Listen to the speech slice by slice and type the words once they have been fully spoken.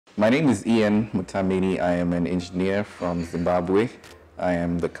My name is Ian Mutamiri. I am an engineer from Zimbabwe. I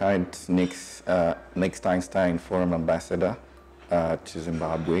am the current Next Einstein Forum Ambassador to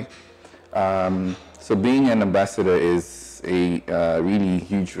Zimbabwe. So being an ambassador is a really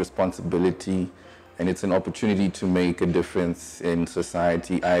huge responsibility, and it's an opportunity to make a difference in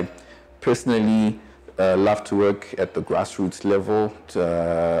society. I personally love to work at the grassroots level.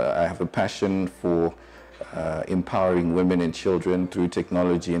 I have a passion for empowering women and children through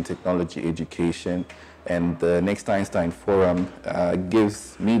technology and technology education. And the Next Einstein Forum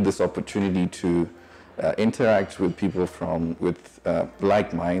gives me this opportunity to interact with people with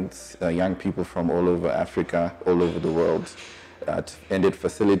like minds, young people from all over Africa, all over the world. And it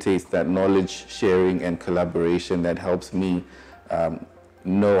facilitates that knowledge sharing and collaboration that helps me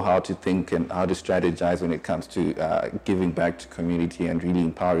know how to think and how to strategize when it comes to giving back to community and really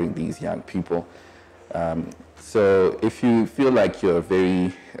empowering these young people. So if you feel like you're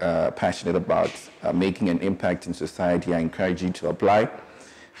very passionate about making an impact in society, I encourage you to apply,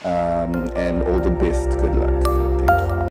 and all the best. Good luck.